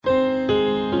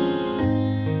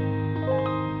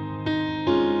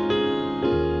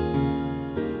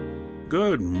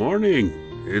Good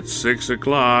morning. It's 6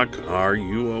 o'clock. Are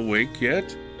you awake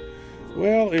yet?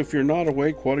 Well, if you're not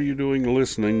awake, what are you doing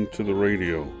listening to the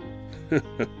radio?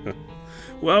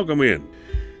 Welcome in.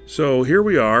 So here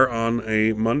we are on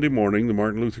a Monday morning. The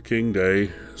Martin Luther King Day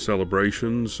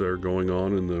celebrations are going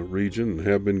on in the region and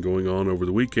have been going on over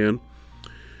the weekend.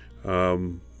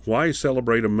 Why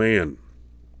celebrate a man?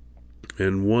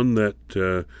 And one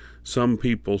that some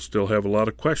people still have a lot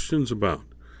of questions about.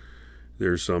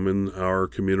 There's some in our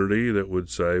community that would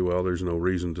say, well, there's no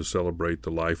reason to celebrate the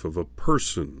life of a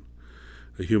person,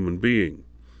 a human being.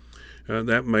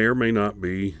 That may or may not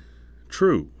be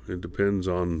true. It depends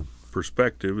on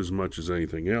perspective as much as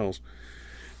anything else.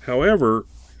 However,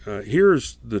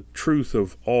 here's the truth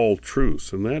of all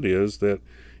truths, and that is that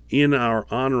in our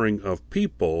honoring of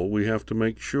people, we have to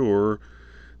make sure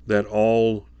that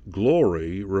all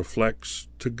glory reflects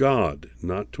to God,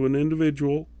 not to an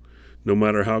individual, no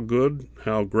matter how good,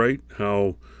 how great,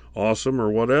 how awesome, or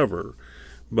whatever.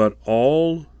 But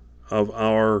all of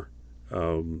our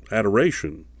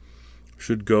adoration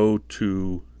should go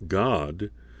to God.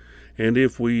 And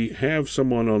if we have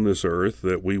someone on this earth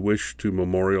that we wish to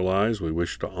memorialize, we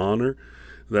wish to honor,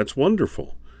 that's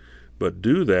wonderful. But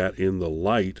do that in the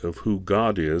light of who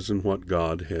God is and what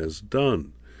God has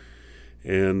done.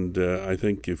 And I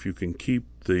think if you can keep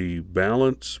the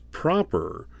balance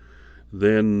proper,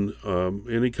 then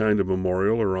any kind of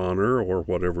memorial or honor or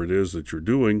whatever it is that you're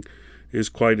doing is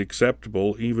quite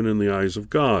acceptable even in the eyes of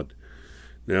God.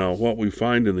 Now, what we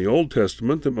find in the Old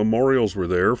Testament, that memorials were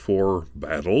there for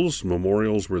battles,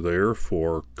 memorials were there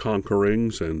for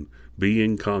conquerings and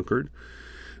being conquered.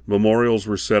 Memorials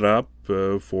were set up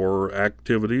for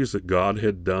activities that God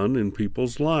had done in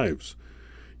people's lives.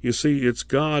 You see, it's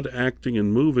God acting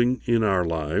and moving in our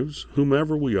lives,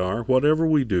 whomever we are, whatever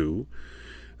we do.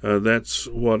 That's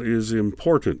what is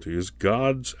important, is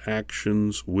God's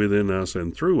actions within us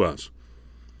and through us.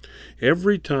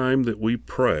 Every time that we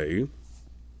pray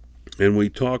and we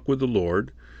talk with the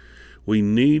Lord, we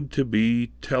need to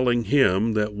be telling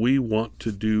Him that we want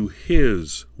to do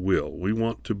His will. We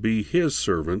want to be His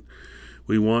servant.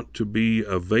 We want to be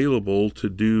available to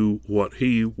do what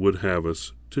He would have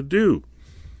us to do.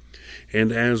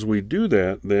 And as we do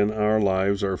that, then our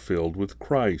lives are filled with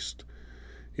Christ.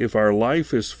 If our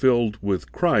life is filled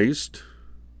with Christ,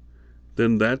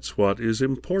 then that's what is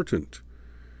important.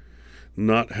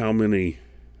 Not how many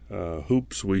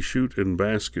hoops we shoot in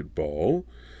basketball,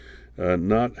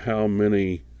 not how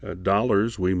many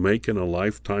dollars we make in a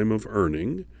lifetime of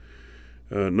earning,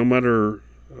 no matter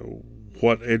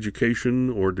what education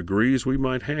or degrees we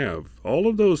might have. All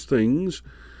of those things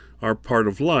are part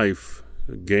of life.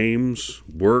 Games,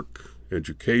 work,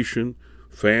 education,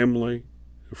 family,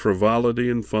 frivolity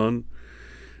and fun,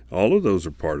 all of those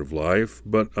are part of life,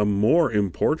 but a more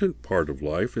important part of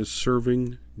life is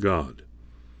serving God.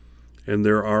 And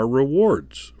there are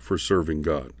rewards for serving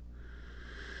God.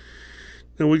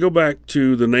 Now we go back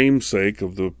to the namesake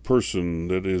of the person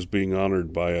that is being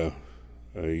honored by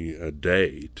a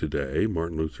day today,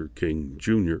 Martin Luther King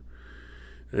Jr.,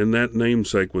 and that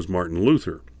namesake was Martin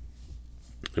Luther.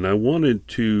 And I wanted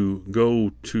to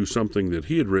go to something that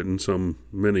he had written some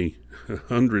many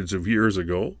hundreds of years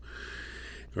ago.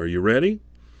 Are you ready?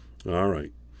 All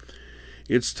right.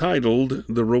 It's titled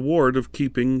The Reward of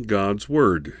Keeping God's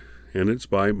Word, and it's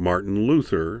by Martin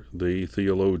Luther, the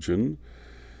theologian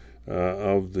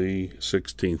of the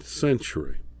 16th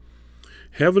century.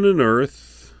 Heaven and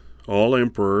earth, all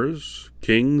emperors,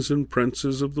 kings and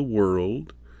princes of the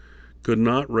world, could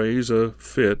not raise a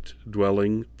fit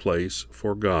dwelling place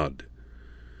for God.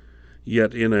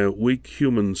 Yet in a weak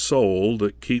human soul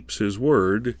that keeps His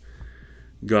word,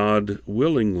 God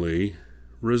willingly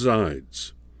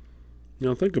resides.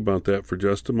 Now think about that for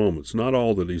just a moment. It's not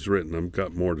all that he's written. I've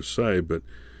got more to say, but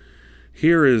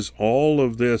here is all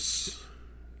of this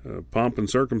pomp and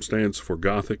circumstance for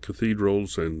Gothic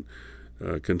cathedrals and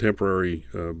contemporary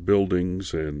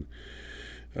buildings and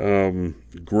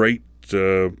great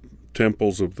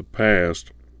temples of the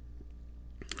past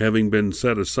having been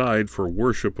set aside for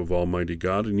worship of Almighty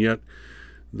God, and yet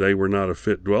they were not a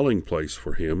fit dwelling place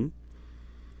for Him.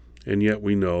 And yet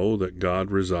we know that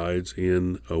God resides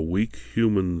in a weak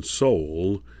human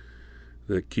soul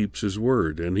that keeps His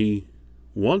word, and He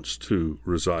wants to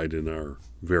reside in our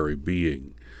very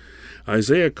being.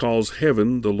 Isaiah calls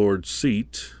heaven the Lord's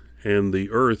seat and the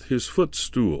earth His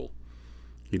footstool.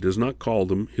 He does not call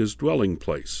them His dwelling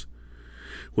place.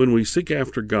 When we seek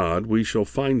after God, we shall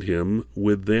find Him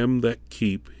with them that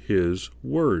keep His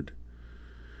word.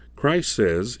 Christ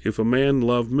says, if a man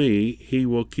love me, he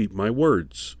will keep my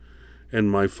words, and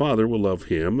my Father will love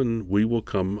him, and we will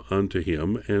come unto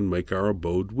him and make our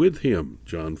abode with him.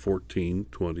 John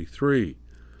 14:23.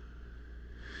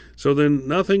 So then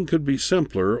nothing could be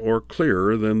simpler or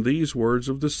clearer than these words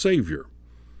of the Savior.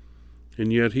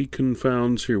 And yet he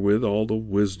confounds herewith all the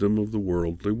wisdom of the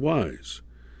worldly wise.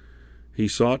 He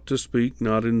sought to speak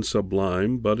not in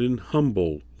sublime, but in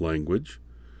humble language.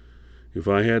 If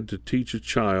I had to teach a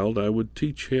child, I would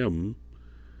teach him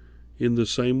in the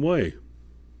same way.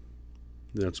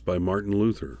 That's by Martin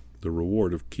Luther, The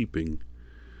Reward of Keeping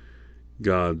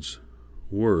God's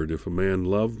Word. If a man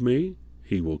love me,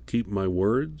 he will keep my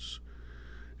words,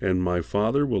 and my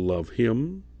Father will love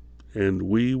him, and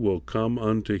we will come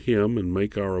unto him and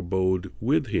make our abode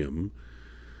with him.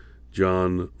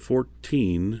 John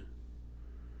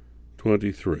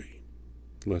 14:23.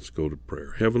 Let's go to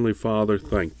prayer. Heavenly Father,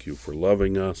 thank you for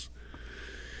loving us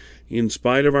in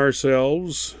spite of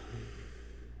ourselves,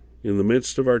 in the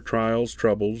midst of our trials,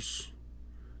 troubles,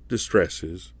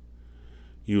 distresses.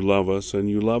 You love us, and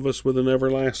you love us with an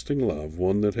everlasting love,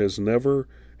 one that has never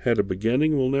had a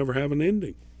beginning, will never have an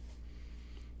ending.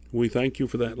 We thank you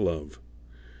for that love.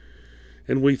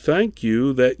 And we thank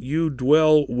you that you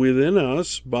dwell within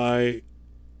us by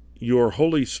your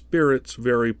Holy Spirit's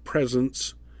very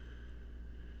presence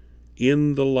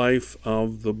in the life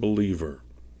of the believer.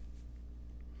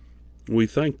 We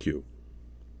thank you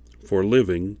for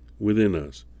living within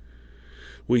us.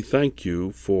 We thank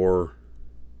you for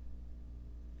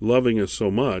loving us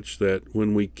so much that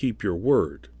when we keep your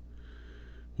word,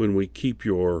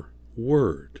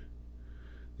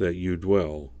 that you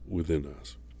dwell within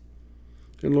us.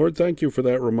 And Lord, thank you for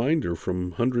that reminder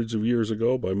from hundreds of years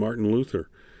ago by Martin Luther.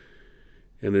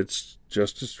 And it's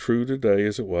just as true today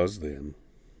as it was then.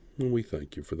 And we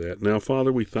thank you for that. Now,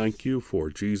 Father, we thank you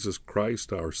for Jesus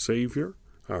Christ, our Savior,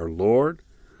 our Lord.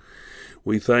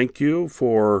 We thank you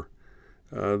for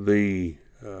the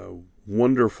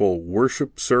wonderful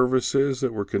worship services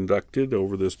that were conducted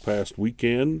over this past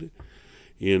weekend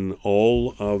in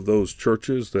all of those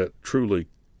churches that truly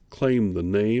claim the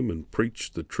name and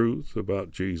preach the truth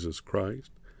about Jesus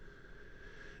Christ.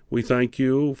 We thank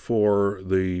you for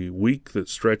the week that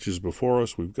stretches before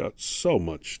us. We've got so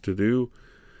much to do,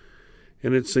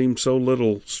 and it seems so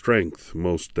little strength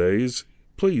most days.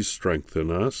 Please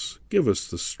strengthen us. Give us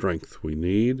the strength we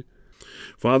need.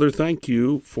 Father, thank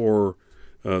you for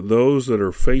those that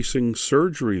are facing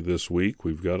surgery this week.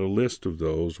 We've got a list of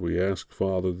those. We ask,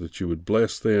 Father, that you would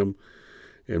bless them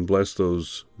and bless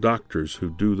those doctors who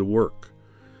do the work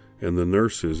and the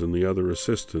nurses and the other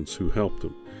assistants who help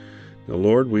them. Now,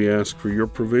 Lord, we ask for your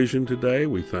provision today.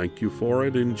 We thank you for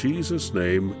it. In Jesus'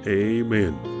 name,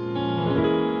 amen.